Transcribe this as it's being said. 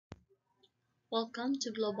Welcome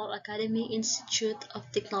to Global Academy Institute of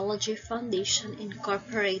Technology Foundation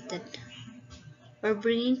Incorporated. We're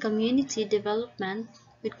bringing community development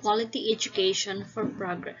with quality education for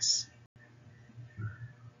progress.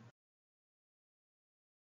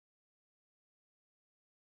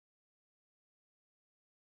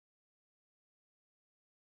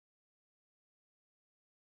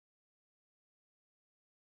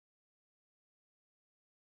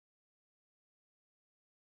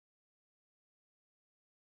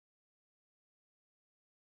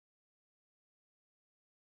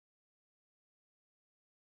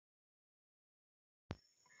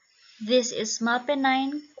 This is Mapeh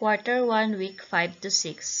 9, Quarter 1, Week 5 to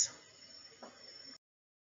 6.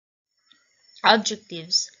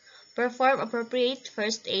 Objectives: perform appropriate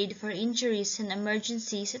first aid for injuries in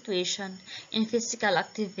emergency situation in physical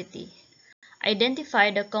activity. Identify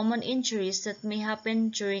the common injuries that may happen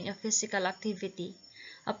during a physical activity.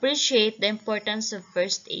 Appreciate the importance of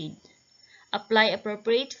first aid. Apply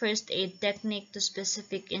appropriate first aid technique to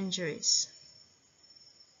specific injuries.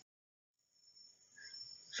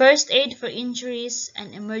 First aid for injuries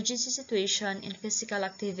and emergency situation in physical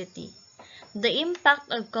activity. The impact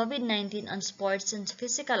of COVID-19 on sports and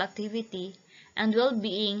physical activity and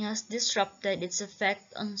well-being has disrupted its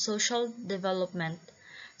effect on social development.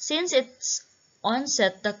 Since its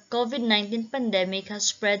onset, the COVID-19 pandemic has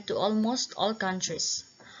spread to almost all countries.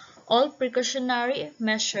 All precautionary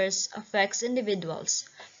measures affects individuals,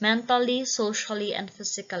 mentally, socially, and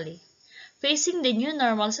physically. Facing the new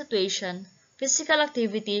normal situation, physical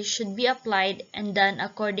activity should be applied and done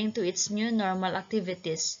according to its new normal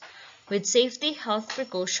activities, with safety health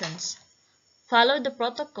precautions. Follow the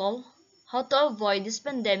protocol, how to avoid this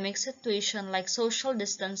pandemic situation like social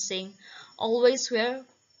distancing, always wear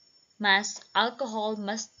masks, alcohol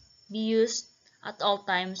must be used at all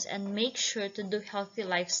times, and make sure to do healthy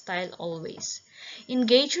lifestyle always.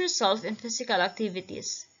 Engage yourself in physical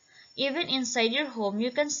activities. Even inside your home,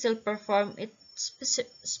 you can still perform it,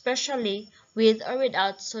 especially with or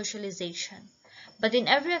without socialization. But in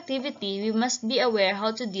every activity, we must be aware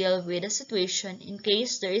how to deal with a situation in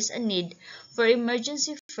case there is a need for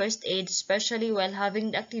emergency first aid, especially while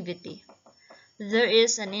having the activity. There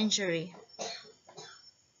is an injury.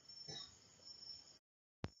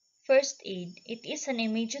 First aid. It is an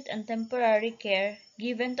immediate and temporary care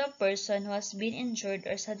given to a person who has been injured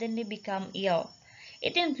or suddenly become ill.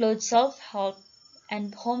 It includes self-help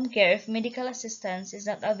and home care if medical assistance is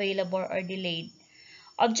not available or delayed.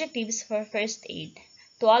 Objectives for first aid: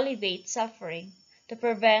 to alleviate suffering, to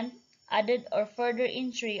prevent added or further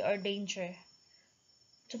injury or danger,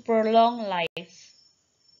 to prolong life.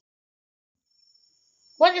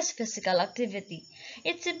 What is physical activity?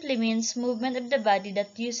 It simply means movement of the body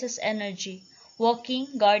that uses energy.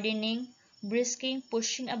 Walking, gardening, brisking,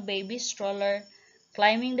 pushing a baby stroller,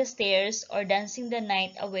 climbing the stairs, or dancing the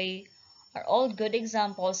night away are all good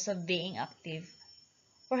examples of being active.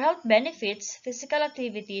 For health benefits, physical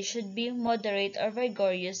activity should be moderate or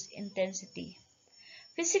vigorous intensity.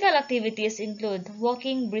 Physical activities include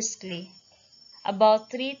walking briskly, about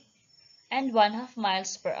 3.5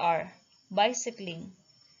 miles per hour, bicycling,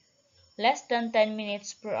 less than 10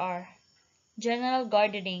 minutes per hour, general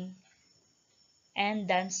gardening, and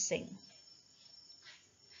dancing.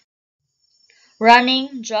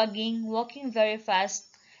 Running, jogging, walking very fast,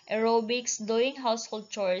 aerobics, doing household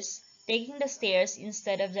chores, taking the stairs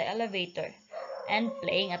instead of the elevator, and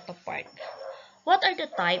playing at the park. What are the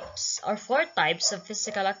types or four types of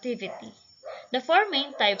physical activity? The four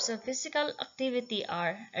main types of physical activity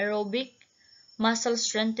are aerobic, muscle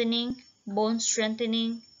strengthening, bone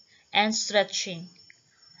strengthening, and stretching.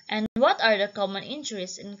 And what are the common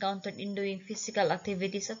injuries encountered in doing physical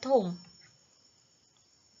activities at home?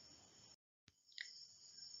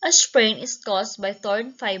 A sprain is caused by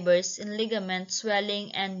torn fibers in ligament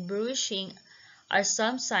swelling, and bruising are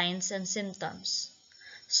some signs and symptoms.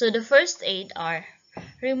 So the first aid are: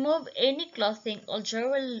 remove any clothing or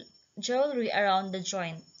jewelry around the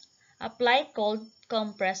joint. Apply cold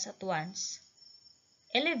compress at once.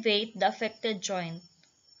 Elevate the affected joint.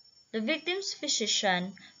 The victim's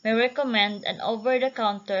physician may recommend an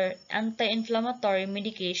over-the-counter anti-inflammatory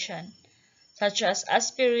medication, such as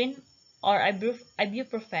aspirin or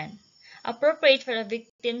ibuprofen, appropriate for the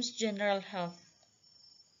victim's general health.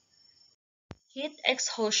 Heat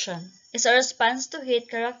exhaustion is a response to heat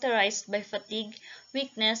characterized by fatigue,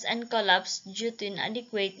 weakness, and collapse due to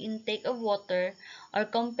inadequate intake of water or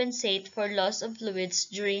compensate for loss of fluids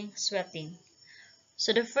during sweating.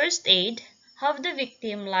 So the first aid: have the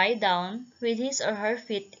victim lie down with his or her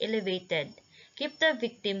feet elevated. Keep the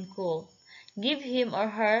victim cool. Give him or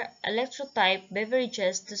her electrotype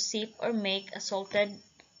beverages to sip or make a salted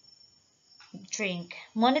drink.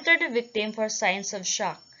 Monitor the victim for signs of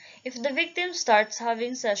shock. If the victim starts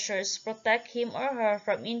having seizures, protect him or her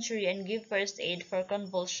from injury and give first aid for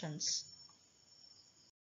convulsions.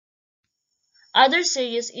 Other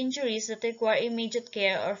serious injuries that require immediate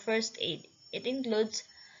care or first aid. It includes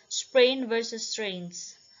sprain versus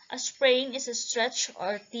strains. A sprain is a stretch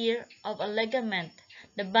or tear of a ligament,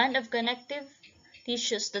 the band of connective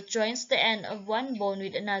tissues that joins the end of one bone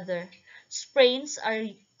with another. Sprains are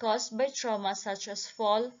caused by trauma such as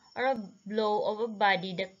fall or a blow of a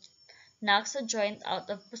body that knocks a joint out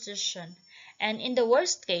of position, and in the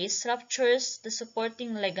worst case, ruptures the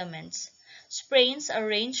supporting ligaments. Sprains are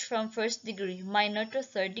ranged from first degree, minor to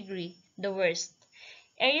third degree, the worst.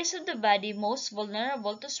 Areas of the body most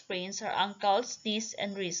vulnerable to sprains are ankles, knees,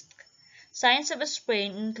 and wrists. Signs of a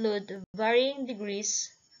sprain include varying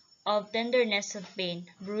degrees of tenderness and pain,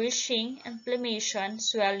 bruising, inflammation,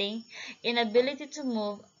 swelling, inability to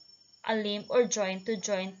move a limb or joint to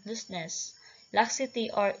joint looseness, laxity,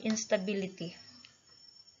 or instability.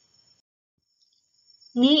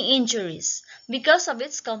 Knee injuries. Because of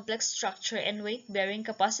its complex structure and weight-bearing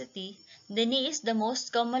capacity, the knee is the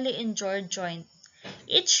most commonly injured joint.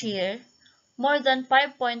 Each year, more than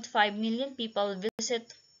 5.5 million people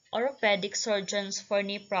visit orthopedic surgeons for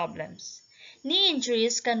knee problems. Knee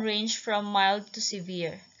injuries can range from mild to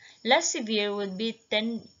severe. Less severe would be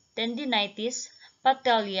tendinitis,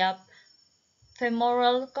 patellar,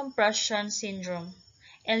 femoral compression syndrome,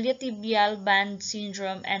 iliotibial band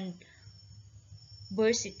syndrome, and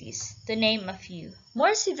bursitis, to name a few.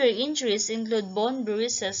 More severe injuries include bone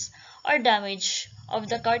bruises or damage of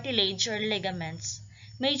the cartilage or ligaments.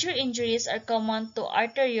 Major injuries are common to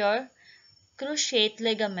arterial cruciate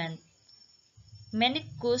ligament,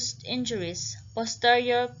 meniscus injuries,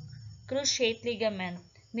 posterior cruciate ligament,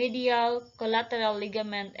 medial collateral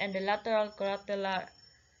ligament, and the lateral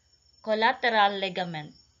collateral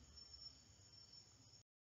ligament.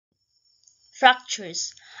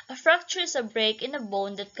 Fractures. A fracture is a break in a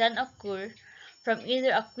bone that can occur from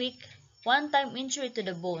either a quick, one-time injury to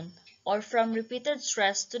the bone or from repeated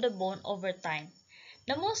stress to the bone over time.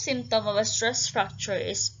 The most symptom of a stress fracture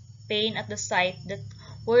is pain at the site that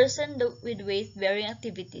worsen with weight-bearing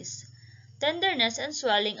activities. Tenderness and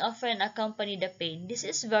swelling often accompany the pain. This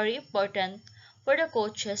is very important for the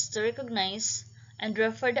coaches to recognize and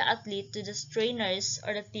refer the athlete to the trainers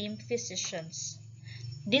or the team physicians.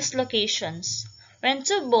 Dislocations. When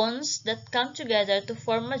two bones that come together to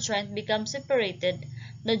form a joint become separated,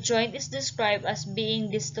 the joint is described as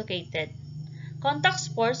being dislocated. Contact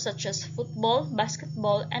sports such as football,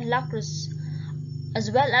 basketball, and lacrosse,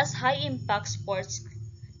 as well as high-impact sports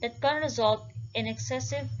that can result in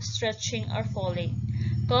excessive stretching or falling,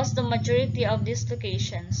 cause the majority of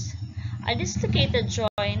dislocations. A dislocated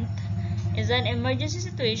joint is an emergency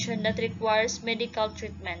situation that requires medical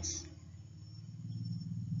treatments.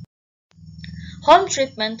 Home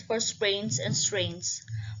treatment for sprains and strains.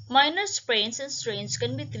 Minor sprains and strains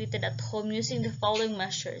can be treated at home using the following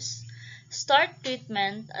measures. Start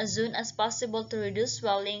treatment as soon as possible to reduce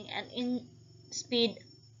swelling and speed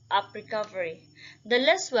up recovery. The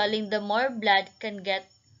less swelling, the more blood can get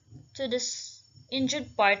to the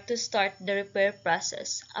injured part to start the repair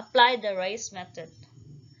process. Apply the RICE method.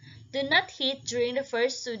 Do not heat during the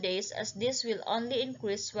first 2 days as this will only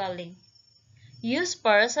increase swelling. Use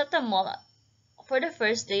paracetamol for the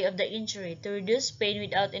first day of the injury to reduce pain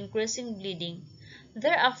without increasing bleeding.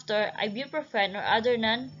 Thereafter, ibuprofen or other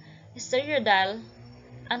non-steroidal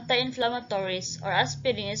anti-inflammatories or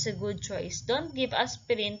aspirin is a good choice. Don't give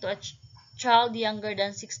aspirin to a child younger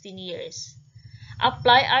than 16 years.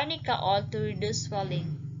 Apply arnica oil to reduce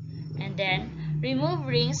swelling. And then, remove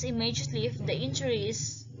rings immediately if the injury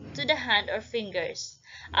is to the hand or fingers.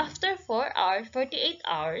 After 48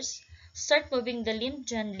 hours, start moving the limb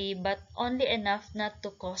gently but only enough not to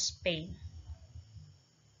cause pain.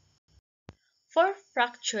 For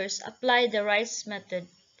fractures, apply the RICE method.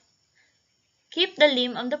 Keep the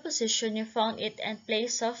limb on the position you found it and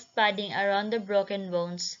place soft padding around the broken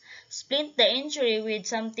bones. Splint the injury with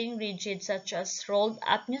something rigid such as rolled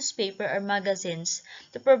up newspaper or magazines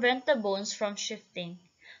to prevent the bones from shifting.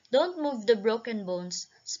 Don't move the broken bones.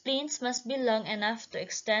 Splints must be long enough to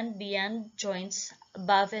extend beyond joints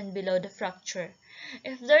above and below the fracture.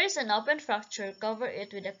 If there is an open fracture, cover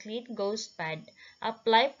it with a clean gauze pad.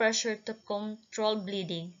 Apply pressure to control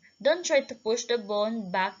bleeding. Don't try to push the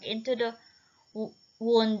bone back into the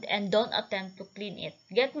wound and don't attempt to clean it.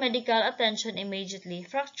 Get medical attention immediately.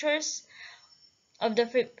 Fractures of the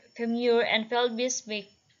femur and pelvis may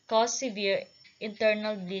cause severe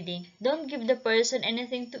internal bleeding. Don't give the person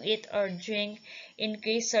anything to eat or drink in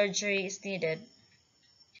case surgery is needed.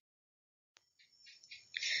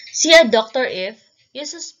 See a doctor if you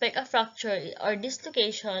suspect a fracture or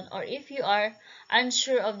dislocation, or if you are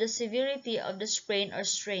unsure of the severity of the sprain or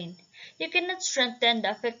strain. You cannot strengthen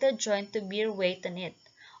the affected joint to bear weight on it,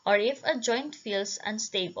 or if a joint feels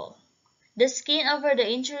unstable. The skin over the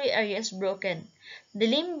injury area is broken. The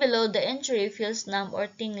limb below the injury feels numb or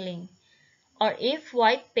tingling, or if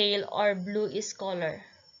white, pale, or blue is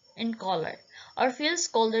in color, or feels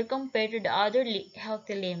colder compared to the other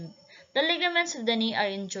healthy limb. The ligaments of the knee are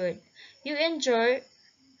injured. You injure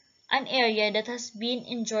an area that has been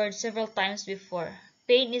injured several times before.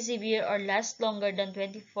 Pain is severe or lasts longer than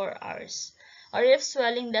 24 hours, or if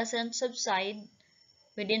swelling doesn't subside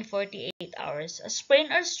within 48 hours. A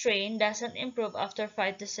sprain or strain doesn't improve after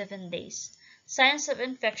 5 to 7 days. Signs of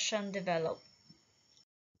infection develop.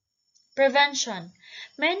 Prevention.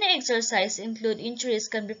 Many exercises include injuries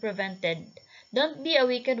can be prevented. Don't be a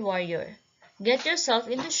weekend warrior. Get yourself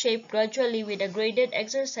into shape gradually with a graded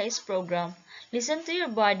exercise program. Listen to your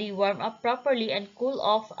body, warm up properly, and cool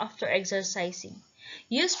off after exercising.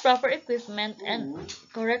 Use proper equipment and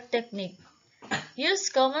correct technique. Use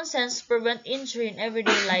common sense to prevent injury in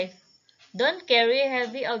everyday life. Don't carry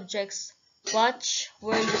heavy objects. Watch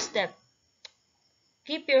where you step.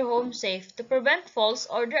 Keep your home safe. To prevent falls,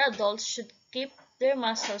 older adults should keep their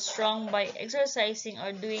muscles strong by exercising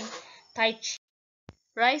or doing Tai Chi.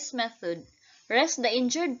 Rice method. Rest the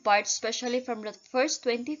injured part, especially from the first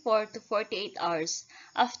 24 to 48 hours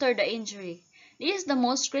after the injury. This is the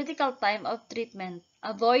most critical time of treatment.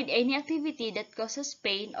 Avoid any activity that causes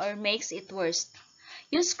pain or makes it worse.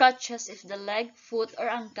 Use crutches if the leg, foot, or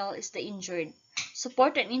ankle is the injured.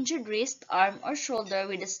 Support an injured wrist, arm, or shoulder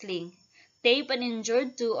with a sling. Tape an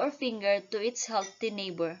injured toe or finger to its healthy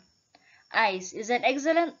neighbor. Ice is an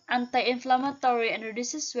excellent anti-inflammatory and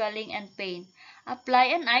reduces swelling and pain. Apply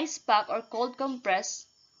an ice pack or cold compress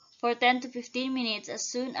for 10 to 15 minutes as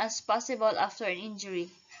soon as possible after an injury.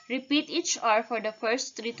 Repeat each hour for the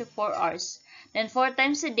first 3 to 4 hours, then 4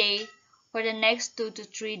 times a day for the next 2 to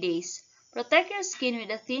 3 days. Protect your skin with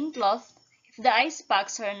a thin cloth. If the ice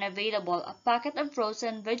packs are unavailable, a packet of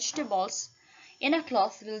frozen vegetables in a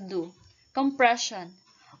cloth will do. Compression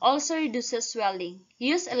also reduces swelling.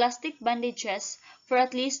 Use elastic bandages for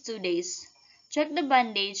at least 2 days. Check the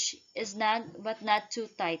bandage is not too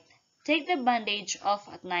tight. Take the bandage off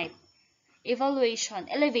at night. Elevation.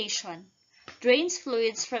 Drains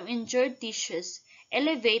fluids from injured tissues.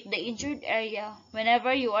 Elevate the injured area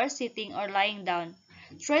whenever you are sitting or lying down.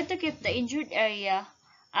 Try to keep the injured area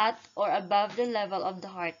at or above the level of the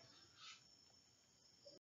heart.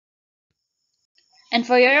 And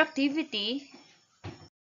for your activity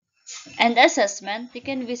and assessment, you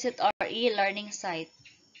can visit our e-learning site.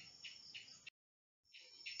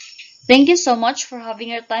 Thank you so much for having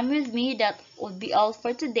your time with me. That would be all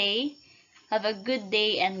for today. Have a good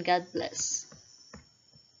day and God bless.